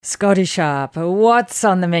Scotty Sharp, what's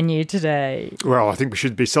on the menu today? Well, I think we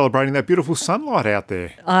should be celebrating that beautiful sunlight out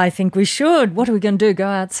there. I think we should. What are we going to do? Go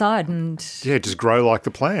outside and... Yeah, just grow like the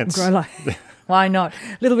plants. Grow like... Why not?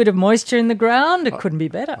 A little bit of moisture in the ground, it couldn't be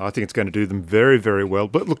better. I think it's going to do them very, very well.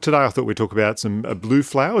 But look, today I thought we'd talk about some blue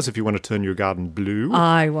flowers if you want to turn your garden blue.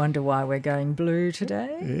 I wonder why we're going blue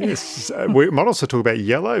today. Yes. We might also talk about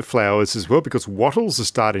yellow flowers as well because wattles are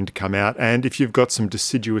starting to come out. And if you've got some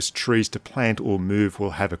deciduous trees to plant or move,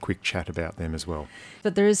 we'll have a quick chat about them as well.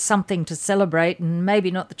 But there is something to celebrate, and maybe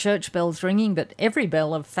not the church bells ringing, but every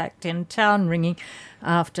bell, in fact, in town ringing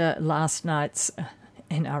after last night's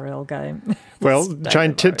NRL game. Well,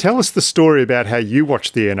 Jane, tell us the story about how you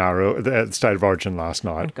watched the NRL, the State of Origin last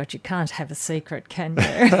night. Oh, God, you can't have a secret, can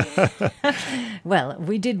you? Well,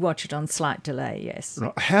 we did watch it on slight delay, yes.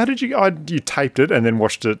 How did you... you taped it and then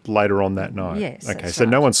watched it later on that night? Yes. Okay, so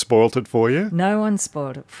no one spoilt it for you? No one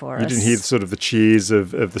spoiled it for us. You didn't hear sort of the cheers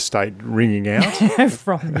of the state ringing out?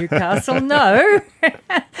 From Newcastle, no.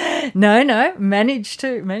 No. Managed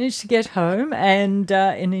to get home and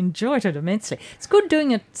enjoyed it immensely. It's good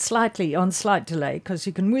doing it slightly on slight delay because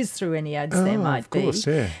you can whiz through any ads there might be. Of course,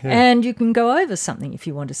 yeah. And you can go over something if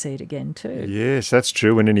you want to see it again too. Yes, that's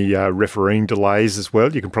true. And any refereeing delays as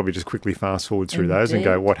well, you can probably just quickly fast forward through those and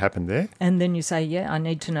go, what happened there? And then you say, yeah, I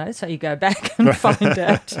need to know. So you go back and find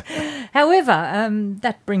out. However,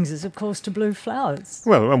 that brings us, of course, to blue flowers.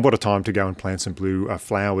 Well, and what a time to go and plant some blue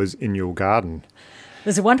flowers in your garden.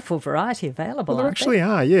 There's a wonderful variety available. Well, there actually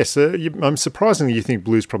are, yes. Surprisingly, you think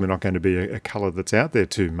blue's probably not going to be a colour that's out there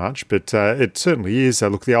too much, but it certainly is.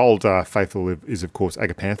 Look, the old faithful is, of course,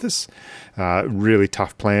 Agapanthus. Really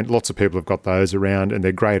tough plant. Lots of people have got those around, and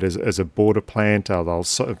they're great as a border plant. They'll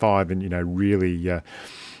survive in, really...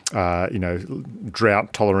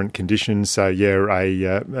 drought-tolerant conditions. So,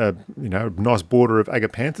 a nice border of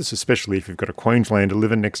Agapanthus, especially if you've got a Queenslander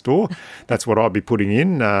living next door. That's what I'd be putting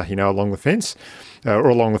in, along the fence or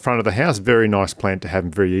along the front of the house. Very nice plant to have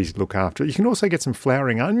and very easy to look after. You can also get some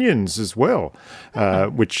flowering onions as well,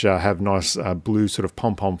 which have nice blue sort of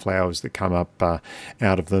pom-pom flowers that come up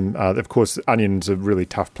out of them. Of course, onions are really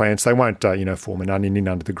tough plants. They won't, form an onion in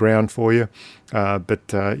under the ground for you. You'll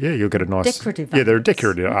get a nice... Decorative Yeah, they're a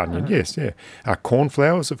decorative onion, yes, yeah.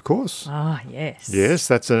 Cornflowers, of course. Ah, yes. Yes,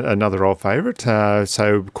 that's another old favourite.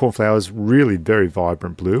 So cornflowers, really very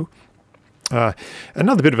vibrant blue.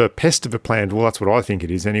 Another bit of a pest of a plant, well, that's what I think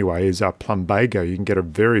it is anyway, is plumbago. You can get a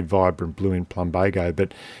very vibrant blue in plumbago,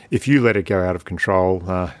 but if you let it go out of control,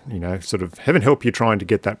 sort of heaven help you trying to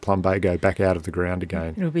get that plumbago back out of the ground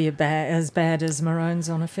again. It'll be as bad as Maroons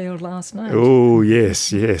on a field last night. Oh, yes.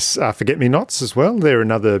 Forget-me-nots as well. They're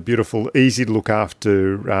another beautiful, easy to look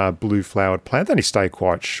after blue-flowered plant. They only stay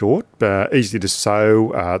quite short, easy to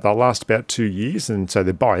sow. They'll last about 2 years, and so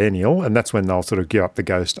they're biennial, and that's when they'll sort of give up the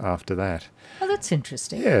ghost after that. Oh, that's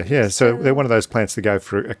interesting. Yeah. So they're one of those plants that go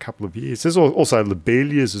for a couple of years. There's also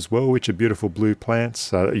lobelias as well, which are beautiful blue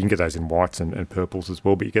plants. You can get those in whites and purples as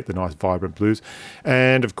well, but you get the nice vibrant blues.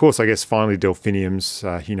 And, of course, I guess finally delphiniums,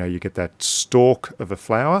 you get that stalk of a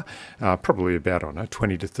flower, probably about,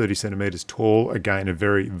 20 to 30 centimetres tall. Again, a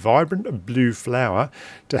very vibrant blue flower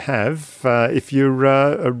to have if you're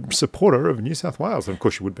a supporter of New South Wales. And, of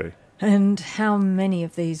course, you would be. And how many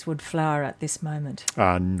of these would flower at this moment?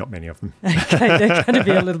 Not many of them. Okay, they're going to be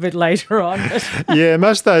a little bit later on. Yeah,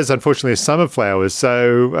 most of those, unfortunately, are summer flowers.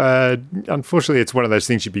 So, unfortunately, it's one of those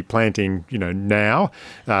things you'd be planting, now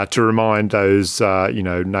to remind those,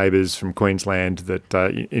 neighbours from Queensland that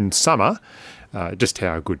in summer, just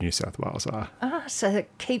how good New South Wales are. So it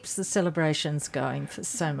keeps the celebrations going for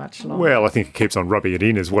so much longer. Well, I think it keeps on rubbing it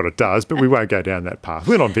in is what it does, but we won't go down that path.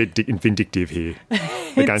 We're not vindictive here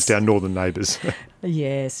against our northern neighbours.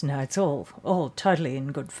 Yes, no, it's all totally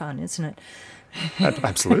in good fun, isn't it?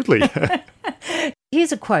 Absolutely.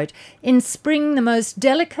 Here's a quote. "In spring, the most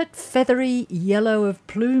delicate, feathery yellow of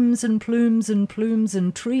plumes and plumes and plumes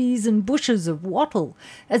and trees and bushes of wattle,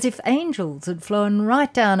 as if angels had flown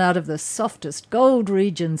right down out of the softest gold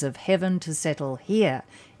regions of heaven to settle here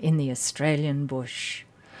in the Australian bush."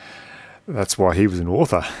 That's why he was an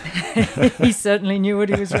author. He certainly knew what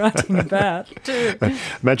he was writing about, too.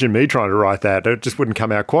 Imagine me trying to write that. It just wouldn't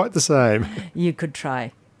come out quite the same. You could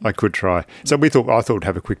try. I could try. So I thought we'd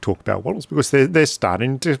have a quick talk about wattles because they're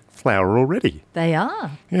starting to flower already. They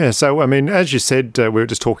are. Yeah. So as you said, we were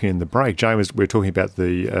just talking in the break. Jane we were talking about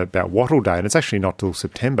about Wattle Day, and it's actually not till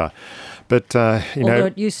September. But although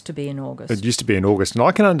it used to be in August. It used to be in August, and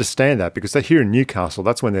I can understand that because they're here in Newcastle.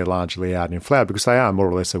 That's when they're largely out in flower because they are more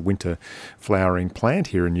or less a winter flowering plant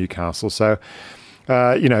here in Newcastle. So.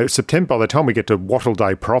 September, by the time we get to Wattle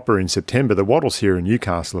Day proper in September, the wattles here in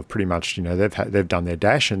Newcastle have pretty much, they've done their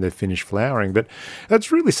dash and they've finished flowering. But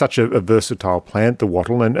it's really such a versatile plant, the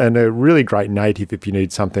wattle, and a really great native if you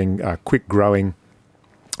need something quick growing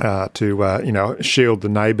to shield the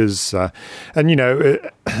neighbours. The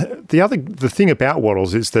thing about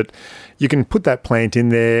wattles is that you can put that plant in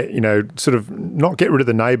there, sort of not get rid of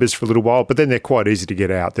the neighbours for a little while, but then they're quite easy to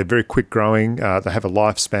get out. They're very quick growing. They have a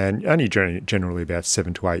lifespan only generally about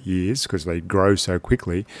 7 to 8 years because they grow so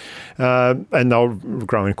quickly, and they'll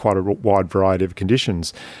grow in quite a wide variety of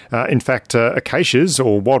conditions. In fact, acacias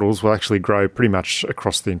or wattles will actually grow pretty much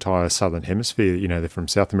across the entire southern hemisphere. They're from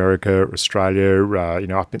South America, Australia,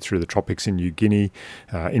 up through the tropics in New Guinea,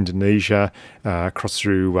 Indonesia, across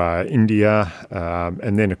through India,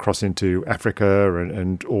 and then across into Africa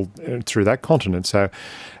and all through that continent. So,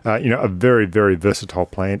 a very, very versatile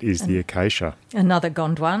plant is the acacia. Another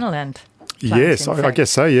Gondwanaland plant. Yes, I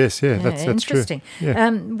guess so. Yes, that's interesting. True. Yeah.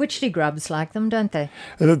 Witchetty grubs like them, don't they?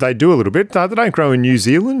 They do a little bit. They don't grow in New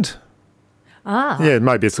Zealand. Ah. Yeah,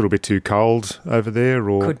 maybe it's a little bit too cold over there,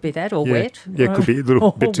 or could be that, or wet. Yeah, it could be a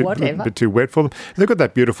little bit too wet for them. They've got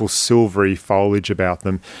that beautiful silvery foliage about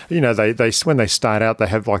them. They when they start out, they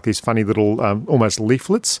have like these funny little almost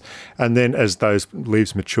leaflets, and then as those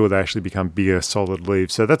leaves mature, they actually become bigger, solid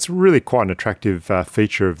leaves. So that's really quite an attractive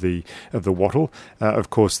feature of the wattle.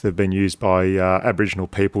 Of course, they've been used by Aboriginal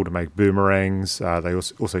people to make boomerangs. They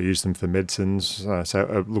also use them for medicines.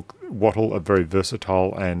 Wattle, a very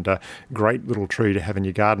versatile and great little tree to have in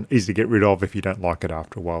your garden, easy to get rid of if you don't like it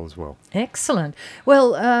after a while as well. Excellent.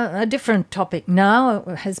 Well, a different topic now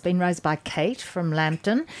has been raised by Kate from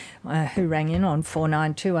Lambton, who rang in on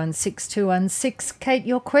 49216216. Kate,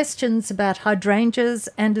 your questions about hydrangeas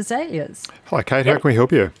and azaleas. Hi, Kate. How can we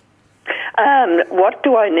help you? What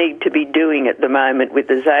do I need to be doing at the moment with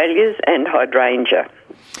azaleas and hydrangea?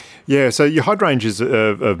 Yeah, so your hydrangeas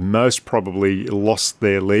have most probably lost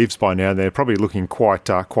their leaves by now. They're probably looking quite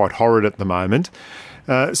horrid at the moment.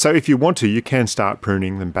 So if you want to, you can start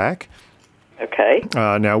pruning them back. Okay.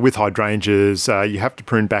 Now, with hydrangeas, you have to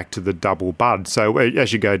prune back to the double bud. So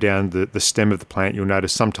as you go down the stem of the plant, you'll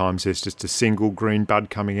notice sometimes there's just a single green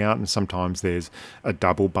bud coming out and sometimes there's a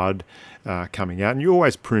double bud coming out. And you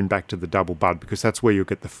always prune back to the double bud because that's where you'll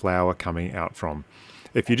get the flower coming out from.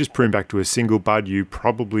 If you just prune back to a single bud, you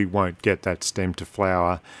probably won't get that stem to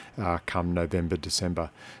flower come November, December.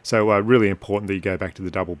 So really important that you go back to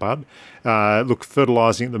the double bud.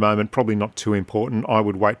 Fertilising at the moment, probably not too important. I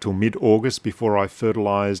would wait till mid-August before I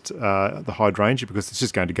fertilised the hydrangea because it's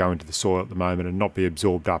just going to go into the soil at the moment and not be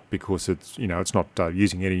absorbed up because it's not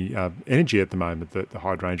using any energy at the moment. The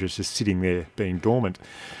hydrangea is just sitting there being dormant.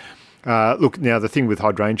 Now the thing with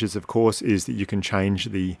hydrangeas, of course, is that you can change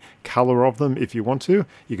the colour of them if you want to.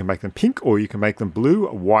 You can make them pink or you can make them blue.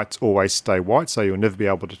 Whites always stay white, so you'll never be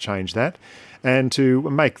able to change that. And to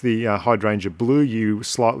make the hydrangea blue, you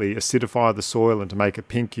slightly acidify the soil, and to make it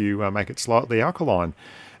pink, you make it slightly alkaline.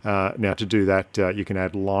 Now, to do that, you can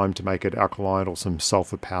add lime to make it alkaline or some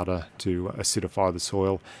sulphur powder to acidify the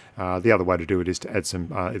soil. The other way to do it is to add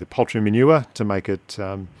some either poultry manure to make it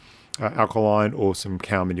alkaline or some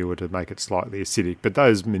cow manure to make it slightly acidic. But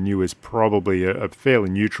those manures probably are fairly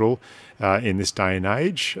neutral in this day and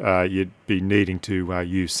age. You'd be needing to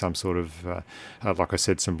use some sort of, like I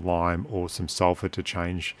said, some lime or some sulphur to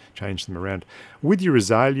change them around. With your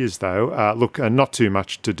azaleas, though, not too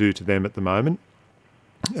much to do to them at the moment.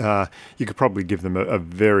 You could probably give them a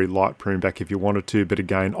very light prune back if you wanted to, but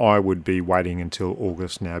again, I would be waiting until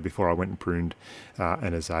August now before I went and pruned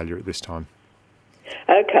an azalea at this time.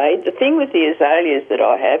 Okay, the thing with the azaleas that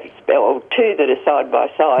I have, two that are side by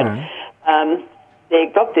side,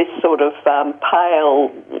 they've got this sort of pale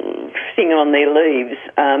thing on their leaves.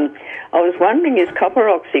 I was wondering, is copper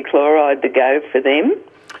oxychloride the go for them?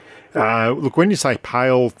 When you say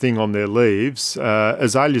pale thing on their leaves,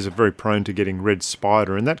 azaleas are very prone to getting red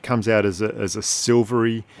spider, and that comes out as a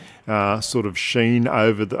silvery sort of sheen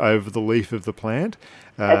over the leaf of the plant.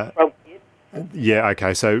 That's probably Yeah,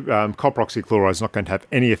 okay, so copper oxychloride is not going to have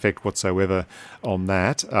any effect whatsoever on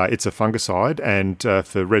that. It's a fungicide, and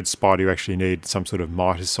for red spider you actually need some sort of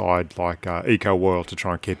miticide like Eco Oil to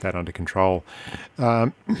try and keep that under control.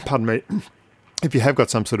 Pardon me. If you have got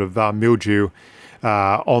some sort of mildew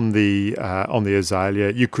on the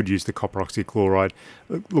azalea, you could use the copper oxychloride.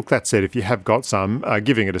 Look, that said, if you have got some,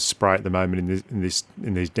 giving it a spray at the moment in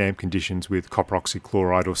these damp conditions with copper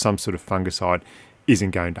oxychloride or some sort of fungicide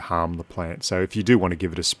isn't going to harm the plant. So if you do want to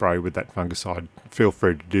give it a spray with that fungicide, feel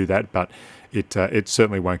free to do that, but it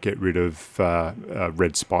certainly won't get rid of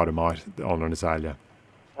red spider mite on an azalea.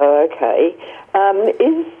 Okay.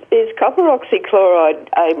 Is copper oxychloride,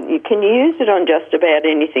 can you use it on just about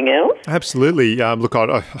anything else? Absolutely. Look,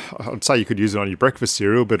 I'd say you could use it on your breakfast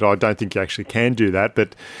cereal, but I don't think you actually can do that.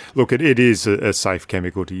 But look, it is a safe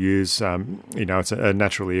chemical to use. It's a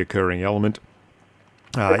naturally occurring element.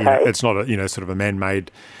 It's not a sort of a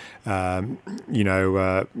man-made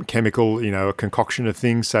chemical, a concoction of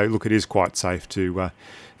things. So look, it is quite safe to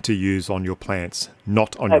use on your plants,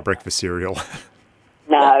 not on your breakfast cereal.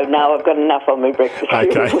 No, I've got enough on my breakfast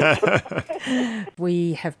cereal. Okay.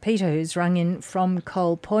 We have Peter who's rung in from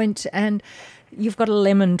Coal Point, and you've got a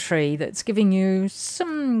lemon tree that's giving you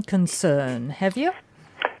some concern, have you?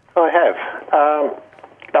 I have.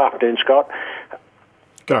 Good afternoon, Scott.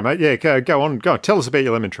 Go, mate. Yeah, go on. Tell us about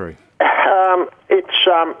your lemon tree.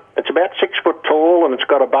 It's about 6 foot tall and it's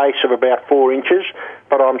got a base of about 4 inches,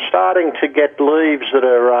 but I'm starting to get leaves that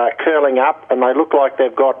are curling up and they look like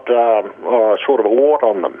they've got sort of a wart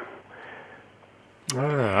on them.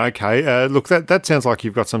 Oh, okay. Look, that sounds like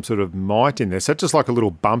you've got some sort of mite in there. So just like a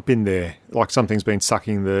little bump in there, like something's been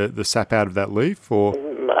sucking the sap out of that leaf, or?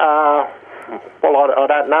 Well, I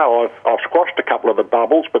don't know. I've squashed a couple of the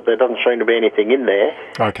bubbles, but there doesn't seem to be anything in there.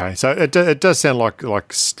 Okay, so it does sound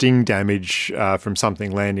like sting damage from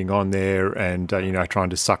something landing on there and trying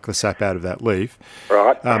to suck the sap out of that leaf.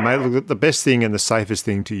 Right. Mate, look, the best thing and the safest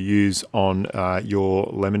thing to use on your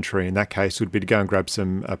lemon tree in that case would be to go and grab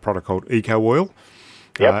some product called Eco Oil.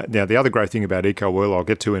 Yep. Now, the other great thing about Eco Oil, I'll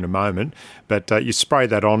get to in a moment, but you spray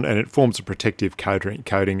that on and it forms a protective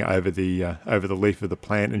coating over the leaf of the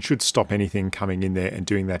plant and should stop anything coming in there and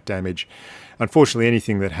doing that damage. Unfortunately,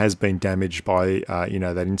 anything that has been damaged by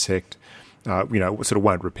that insect, sort of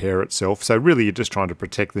won't repair itself. So really, you're just trying to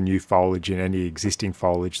protect the new foliage and any existing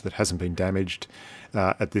foliage that hasn't been damaged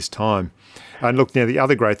at this time. And look, now the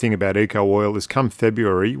other great thing about Eco Oil is come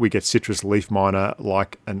February, we get citrus leaf miner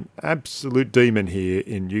like an absolute demon here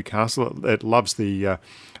in Newcastle. It loves the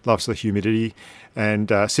humidity,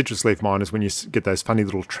 and citrus leaf miners, when you get those funny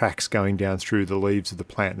little tracks going down through the leaves of the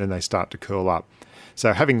plant, then they start to curl up.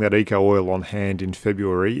 So having that Eco Oil on hand in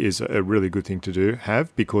February is a really good thing to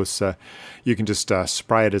because you can just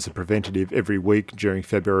spray it as a preventative every week during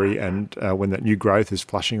February and when that new growth is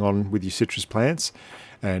flushing on with your citrus plants,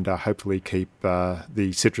 and hopefully keep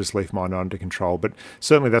the citrus leaf miner under control. But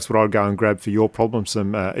certainly that's what I'd go and grab for your problem,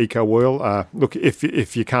 some Eco Oil. Look,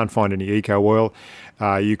 if you can't find any Eco Oil,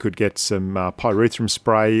 you could get some pyrethrum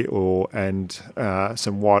spray and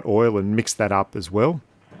some white oil and mix that up as well.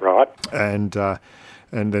 Right.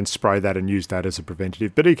 And then spray that and use that as a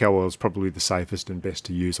preventative. But Eco Oil is probably the safest and best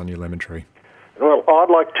to use on your lemon tree. Well, I'd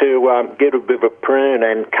like to get a bit of a prune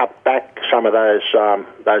and cut back some of those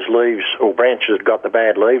leaves or branches that got the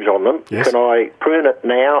bad leaves on them. Yes. Can I prune it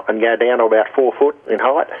now and go down to about 4 foot in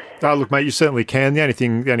height? Look, mate, you certainly can. The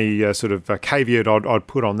only sort of caveat I'd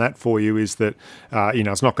put on that for you is that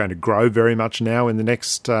it's not going to grow very much now in the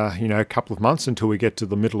next couple of months until we get to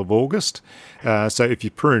the middle of August. So if you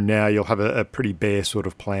prune now, you'll have a pretty bare sort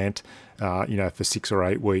of plant. For 6 or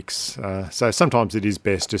 8 weeks. So sometimes it is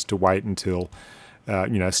best just to wait until,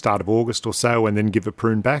 start of August or so and then give a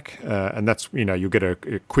prune back. And that's, you'll get a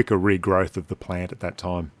quicker regrowth of the plant at that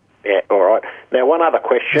time. Yeah, all right. Now, one other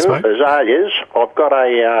question. Yes, mate. Azaleas, I've got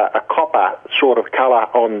a copper sort of colour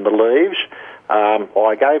on the leaves.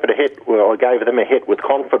 I gave them a hit with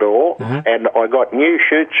Confidor, and I got new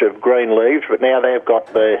shoots of green leaves, but now they've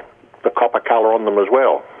got the copper colour on them as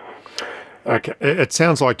well. Okay, it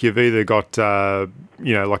sounds like you've either got,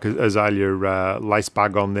 like a azalea lace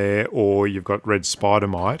bug on there, or you've got red spider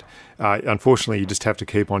mite. Unfortunately, you just have to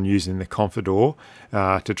keep on using the Confidor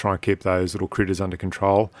to try and keep those little critters under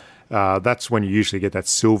control. That's when you usually get that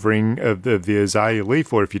silvering of the azalea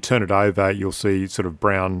leaf, or if you turn it over, you'll see sort of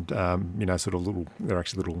brown, they're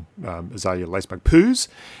actually little azalea lacebug poos,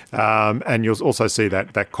 and you'll also see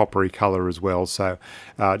that coppery colour as well. So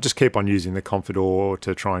just keep on using the Confidor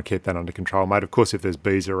to try and keep that under control, mate. Of course, if there's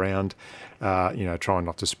bees around, try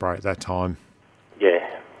not to spray at that time. Yeah,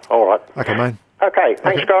 all right. Okay, mate. Okay,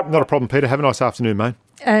 thanks, Scott. Not a problem, Peter. Have a nice afternoon, mate.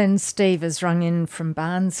 And Steve has rung in from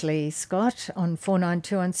Barnsley, Scott, on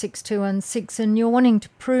 49216216, and you're wanting to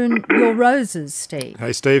prune your roses, Steve.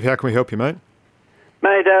 Hey, Steve, how can we help you, mate?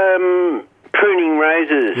 Mate, pruning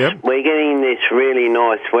roses. Yep. We're getting this really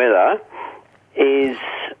nice weather. Is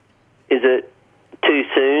it too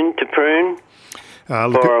soon to prune?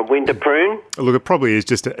 For a winter prune? Look, it probably is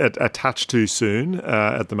just a touch too soon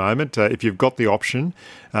at the moment. If you've got the option,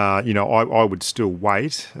 I would still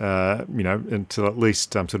wait, until at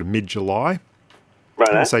least sort of mid-July.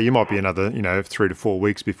 Right. So you might be another, 3 to 4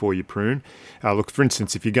 weeks before you prune. Look, for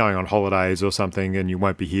instance, if you're going on holidays or something and you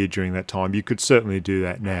won't be here during that time, you could certainly do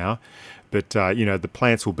that now. But, the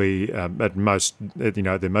plants will be at most,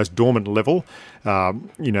 their most dormant level,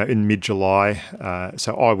 in mid-July.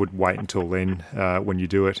 So I would wait until then when you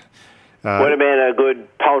do it. What about a good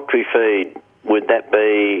poultry feed? Would that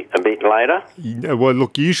be a bit later? Well,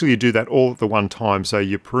 look, usually you do that all at the one time. So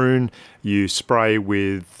you prune, you spray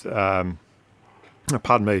with...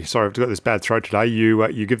 pardon me, sorry, I've got this bad throat today.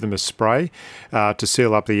 You give them a spray to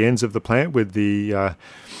seal up the ends of the plant with the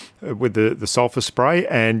sulfur spray,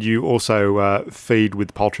 and you also feed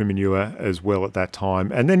with poultry manure as well at that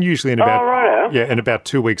time. And then usually in about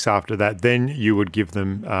 2 weeks after that, then you would give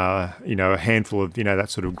them a handful of that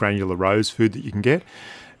sort of granular rose food that you can get.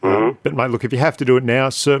 But mate, look, if you have to do it now,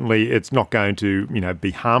 certainly it's not going to be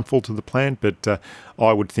harmful to the plant. But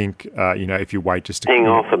I would think if you wait just hang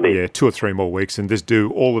off a bit, 2 or 3 more weeks, and just do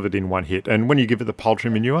all of it in one hit. And when you give it the poultry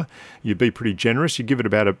manure, you be pretty generous. You give it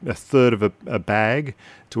about a third of a bag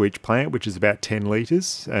to each plant, which is about 10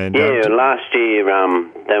 litres. And last year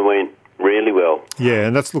they went really well. Yeah,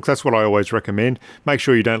 and that's what I always recommend. Make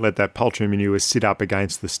sure you don't let that poultry manure sit up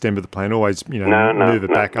against the stem of the plant. Always move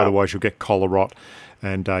it back, otherwise you'll get collar rot.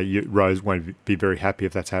 And your rose won't be very happy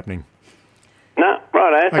if that's happening. No,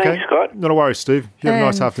 righto. Thanks, Scott. Not a worry, Steve. You have a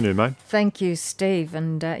nice afternoon, mate. Thank you, Steve.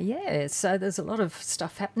 And so there's a lot of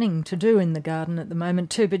stuff happening to do in the garden at the moment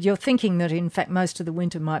too, but you're thinking that in fact most of the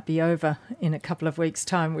winter might be over in a couple of weeks'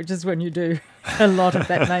 time, which is when you do a lot of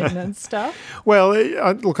that maintenance stuff. Well,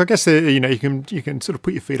 look, I guess you can sort of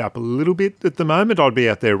put your feet up a little bit at the moment. I'd be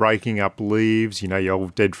out there raking up leaves, your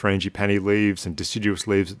old dead frangipani leaves and deciduous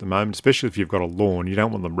leaves at the moment, especially if you've got a lawn. You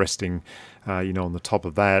don't want them resting on the top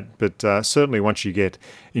of that. But certainly once you get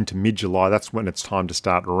into mid-July, that's when it's time to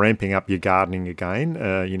start ramping up your gardening again.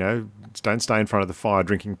 Don't stay in front of the fire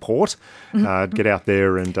drinking port. Get out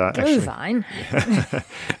there and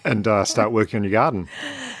and start working on your garden.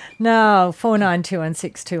 Now,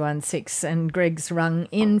 49216216, and Greg's rung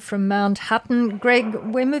in from Mount Hutton. Greg,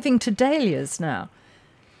 we're moving to dahlias now.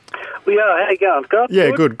 We are. How you going, Scott?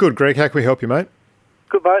 Yeah, good, Greg. How can we help you, mate?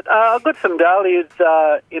 Good, mate. I've got some dahlias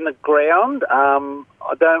in the ground. I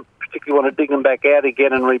don't particularly want to dig them back out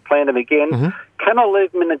again and replant them again. Can I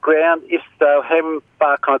leave them in the ground? If so, how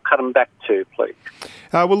far can I cut them back to, please?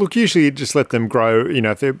 Well, look, usually you just let them grow,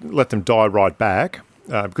 if they let them die right back,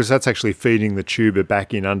 because that's actually feeding the tuber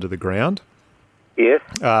back in under the ground. Yes.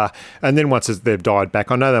 And then once they've died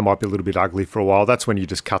back, I know they might be a little bit ugly for a while. That's when you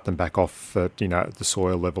just cut them back off at, at the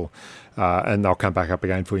soil level, and they'll come back up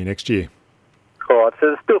again for you next year. All right, so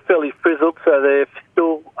they're still fairly frizzled, so they're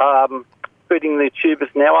still feeding the tubers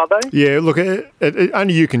now, are they? Yeah, look,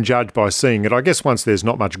 only you can judge by seeing it. I guess once there's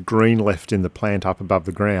not much green left in the plant up above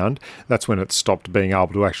the ground, that's when it stopped being able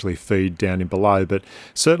to actually feed down in below. But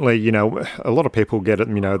certainly, a lot of people get it,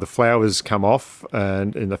 the flowers come off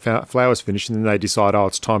and the flowers finish, and then they decide,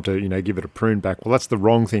 it's time to, give it a prune back. Well, that's the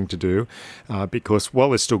wrong thing to do because while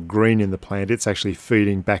there's still green in the plant, it's actually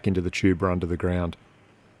feeding back into the tuber under the ground.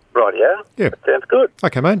 Right, yeah? That sounds good.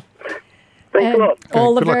 Okay, mate. Thanks a lot.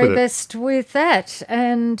 All the very best with that.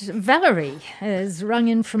 And Valerie has rung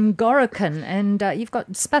in from Gorokan, and you've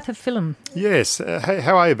got spathiphyllum. Yes.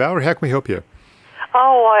 How are you, Valerie? How can we help you?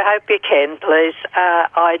 Oh, I hope you can, please.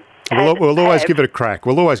 We'll always give it a crack.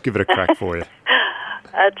 We'll always give it a crack for you.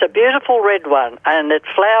 It's a beautiful red one, and it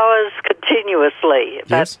flowers continuously.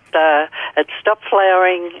 Yes. But it stopped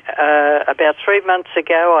flowering about 3 months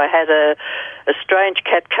ago. I had a strange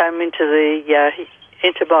cat come into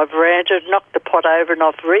my veranda, knocked the pot over, and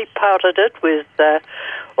I've repotted it with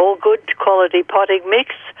all good quality potting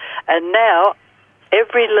mix. And now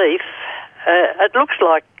every leaf, it looks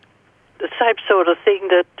like the same sort of thing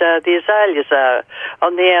that the azaleas are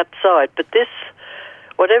on the outside, but this,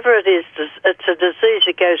 whatever it is, it's a disease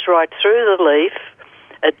that goes right through the leaf.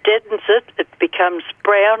 It deadens it. It becomes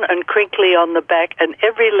brown and crinkly on the back, and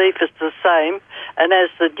every leaf is the same. And as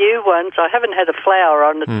the new ones, I haven't had a flower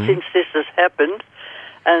on it since this has happened.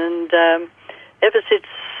 And ever since,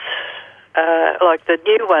 like the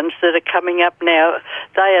new ones that are coming up now,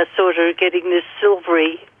 they are sort of getting this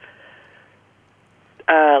silvery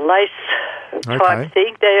lace type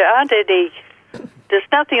thing. There aren't any, there's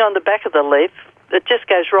nothing on the back of the leaf. It just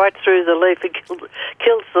goes right through the leaf and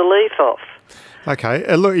kills the leaf off.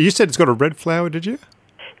 Okay. Look, you said it's got a red flower, did you?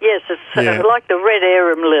 Yes, it's like the red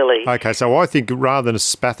arum lily. Okay, so I think rather than a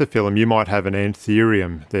spathiphyllum, you might have an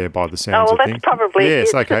anthurium there by the sounds of things. That's probably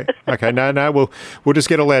yes, it. Okay. No, we'll just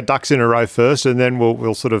get all our ducks in a row first, and then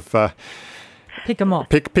we'll sort of Pick them off.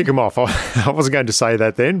 Pick them off. I wasn't going to say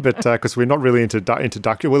that then, but because we're not really into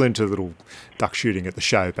duck, we're into little duck shooting at the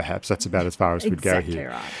show, perhaps. That's about as far as we'd go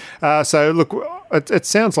here. Right. So, look, it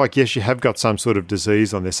sounds like, yes, you have got some sort of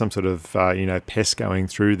disease on there, some sort of, pest going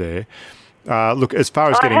through there. Look, as far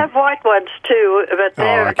as I have white ones too, but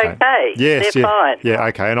they're okay. Yes, they're fine. Yeah,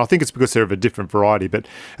 okay. And I think it's because they're of a different variety. But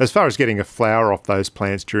as far as getting a flower off those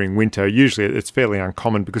plants during winter, usually it's fairly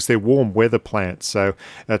uncommon because they're warm weather plants. So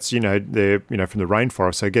that's, they're, from the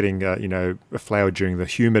rainforest. So getting, a flower during the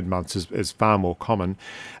humid months is far more common.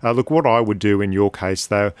 Look, what I would do in your case,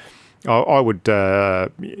 though, I would go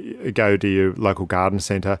to your local garden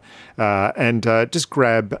centre and just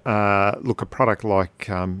grab, a product like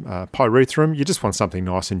pyrethrum. You just want something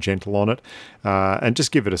nice and gentle on it, and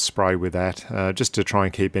just give it a spray with that, just to try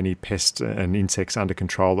and keep any pests and insects under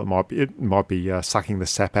control that might be sucking the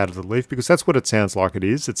sap out of the leaf, because that's what it sounds like it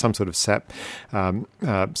is. It's some sort of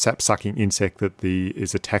sap-sucking insect that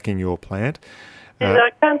is attacking your plant.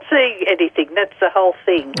 I can't see anything. That's the whole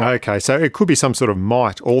thing. Okay, so it could be some sort of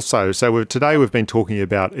mite also. So today we've been talking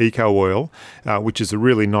about Eco Oil, which is a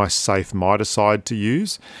really nice, safe miticide to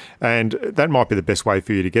use. And that might be the best way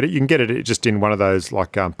for you to get it. You can get it just in one of those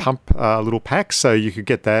pump little packs. So you could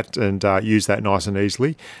get that and use that nice and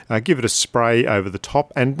easily. Give it a spray over the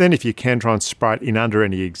top. And then if you can, try and spray it in under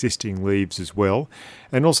any existing leaves as well.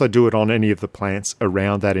 And also do it on any of the plants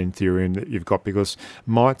around that anthurium that you've got, because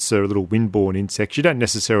mites are little windborne insects. You don't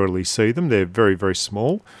necessarily see them. They're very, very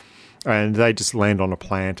small. And they just land on a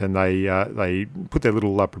plant and they put their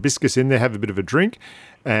little proboscis in there, have a bit of a drink,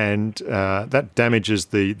 and that damages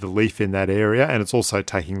the leaf in that area, and it's also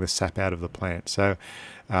taking the sap out of the plant. So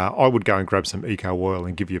I would go and grab some Eco Oil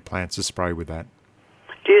and give your plants a spray with that.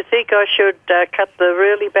 Do you think I should cut the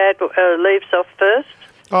really bad leaves off first?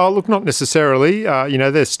 Oh, look, not necessarily.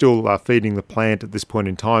 They're still feeding the plant at this point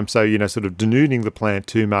in time. So, sort of denuding the plant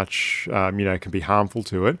too much, can be harmful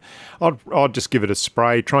to it. I'd just give it a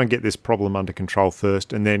spray, try and get this problem under control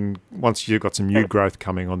first. And then once you've got some new growth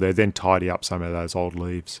coming on there, then tidy up some of those old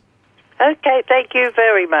leaves. Okay, thank you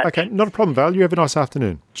very much. Okay, not a problem, Val. You have a nice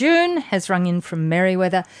afternoon. June has rung in from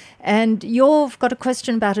Merriweather, and you've got a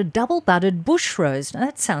question about a double-budded bush rose. Now,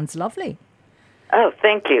 that sounds lovely. Oh,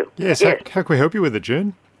 thank you. Yes. How can we help you with it,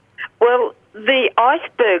 June? Well, the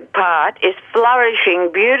iceberg part is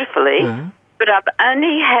flourishing beautifully, but I've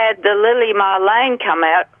only had the Lily Marlene come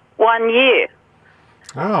out 1 year.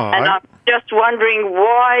 I'm just wondering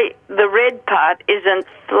why the red part isn't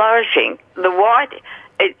flourishing. The white,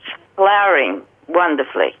 it's flowering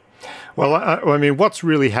wonderfully. Well, what's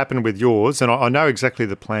really happened with yours, and I know exactly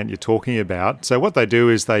the plant you're talking about. So what they do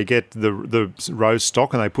is they get the rose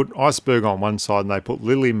stock and they put iceberg on one side and they put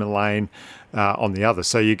Lily Marlene on the other.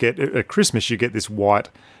 So you get, at Christmas, you get this white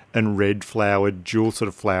and red flowered, dual sort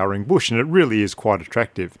of flowering bush, and it really is quite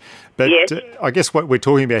attractive. But yes. I guess what we're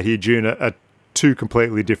talking about here, June, are two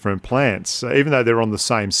completely different plants. So even though they're on the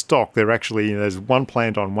same stock, they're actually, there's one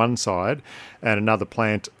plant on one side and another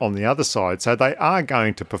plant on the other side. So they are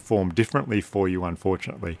going to perform differently for you,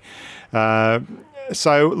 unfortunately.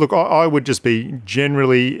 So, look, I would just be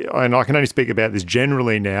generally, and I can only speak about this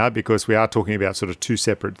generally now because we are talking about sort of two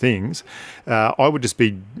separate things. I would just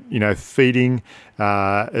be, feeding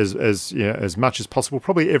as much as possible.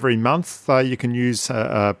 Probably every month you can use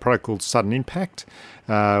a product called Sudden Impact,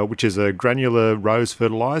 which is a granular rose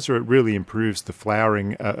fertilizer. It really improves the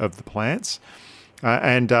flowering of the plants.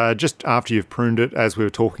 And just after you've pruned it, as we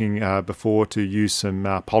were talking before, to use some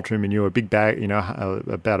poultry manure, a big bag,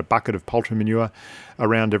 about a bucket of poultry manure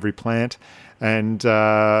around every plant, and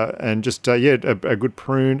just a good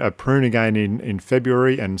prune again in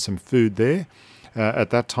February, and some food there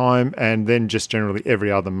at that time, and then just generally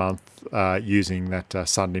every other month using that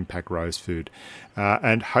Sudden Impact rose food.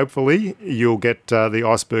 And hopefully you'll get the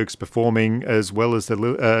icebergs performing as well as the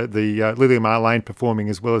Lily Marlene performing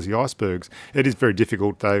as well as the icebergs. It is very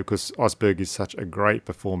difficult though, because iceberg is such a great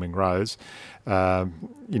performing rose.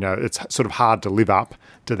 It's sort of hard to live up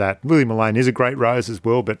to that. Lily Marlene is a great rose as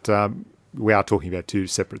well, but we are talking about two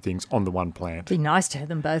separate things on the one plant. Be nice to have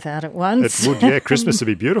them both out at once. It would, yeah. Christmas would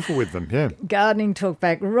be beautiful with them, yeah. Gardening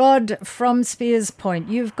Talkback. Rod from Spears Point,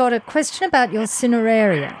 you've got a question about your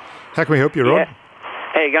cineraria. How can we help you, Rod? Yeah.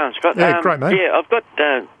 How you going, Scott? Yeah, great, mate. Yeah, I've got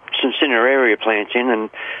some cineraria plants in, and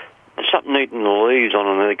there's something eating the leaves on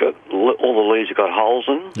them. They've got all the leaves have got holes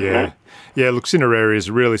in. Yeah, yeah. Look, cineraria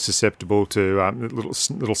is really susceptible to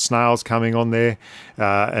little snails coming on there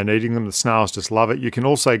and eating them. The snails just love it. You can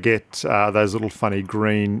also get those little funny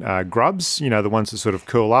green grubs. The ones that sort of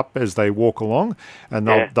curl up as they walk along, and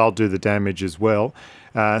they'll do the damage as well.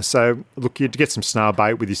 So look, you get some snail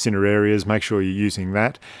bait with your Cinerarias. Make sure you're using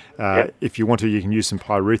that. If you want to, you can use some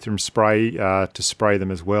pyrethrum spray to spray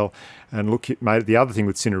them as well. And look, mate, the other thing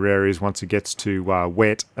with Cinerarias, once it gets to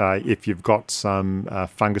wet, if you've got some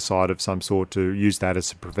fungicide of some sort, to use that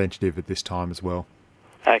as a preventative at this time as well.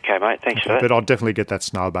 Okay, mate, thanks for that. But I'll definitely get that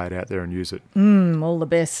snail bait out there and use it. All the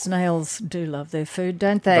best. Snails do love their food,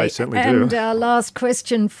 don't they? They certainly do. And our last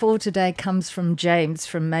question for today comes from James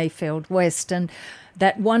from Mayfield West, and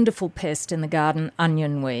that wonderful pest in the garden,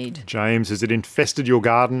 onion weed. James, has it infested your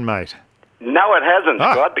garden, mate? No, it hasn't,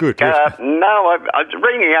 Scott. Good. No, I'm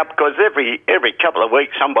ringing up because every couple of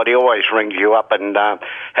weeks somebody always rings you up and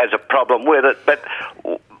has a problem with it. But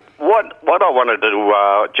what I wanted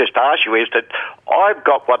to just ask you is that I've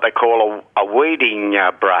got what they call a weeding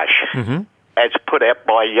brush. Mm-hmm. As put out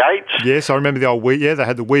by Yates. Yes, I remember the old weed. Yeah, they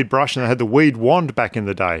had the weed brush and they had the weed wand back in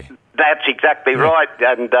the day. That's exactly right,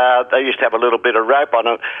 and they used to have a little bit of rope on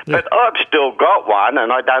it. But I've still got one,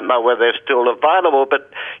 and I don't know whether they're still available, but,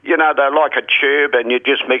 you know, they're like a tube, and you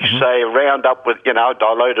just mix, say, Roundup with, you know,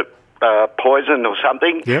 diluted poison or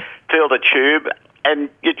something, fill the tube, and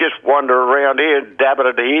you just wander around here, dabbing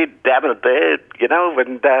it here, dabbing it there, you know,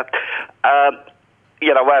 and,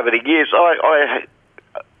 you know, over the years,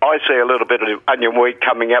 I see a little bit of onion weed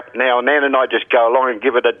coming up now and then, and I just go along and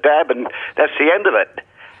give it a dab, and that's the end of it.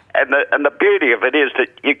 And the beauty of it is that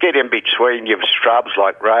you get in between your shrubs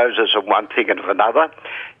like roses and one thing and another.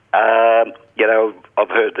 You know, I've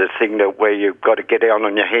heard the thing that where you've got to get down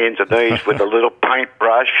on your hands and knees with a little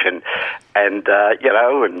paintbrush and you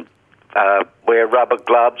know, and wear rubber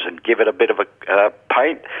gloves and give it a bit of a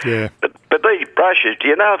paint. Yeah. But these brushes, do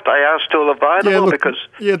you know if they are still available?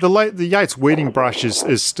 The Yates weeding brush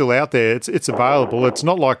is still out there. It's available. It's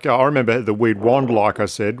not like I remember the weed wand. Like I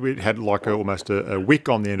said, we had like almost a wick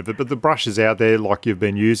on the end of it. But the brush is out there, like you've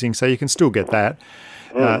been using, so you can still get that.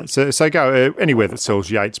 So go anywhere that sells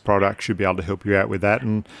Yates product should be able to help you out with that.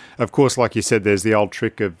 And of course, like you said, there's the old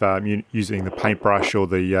trick of using the paintbrush or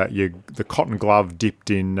the cotton glove dipped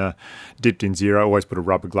in zero. Always put a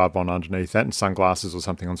rubber glove on underneath that and sunglasses or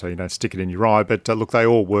something on so you don't stick it in your eye. But look, they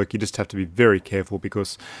all work. You just have to be very careful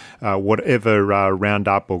because whatever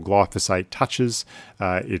Roundup or glyphosate touches,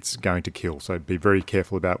 it's going to kill. So be very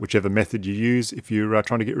careful about whichever method you use if you're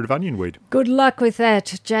trying to get rid of onion weed. Good luck with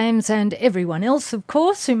that, James, and everyone else, of course,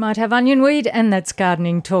 who might have onion weed. And that's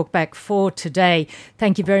Gardening Talkback for today.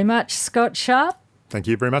 Thank you very much, Scott Sharp. Thank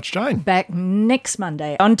you very much, Jane. Back next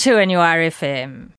Monday on 2NURFM.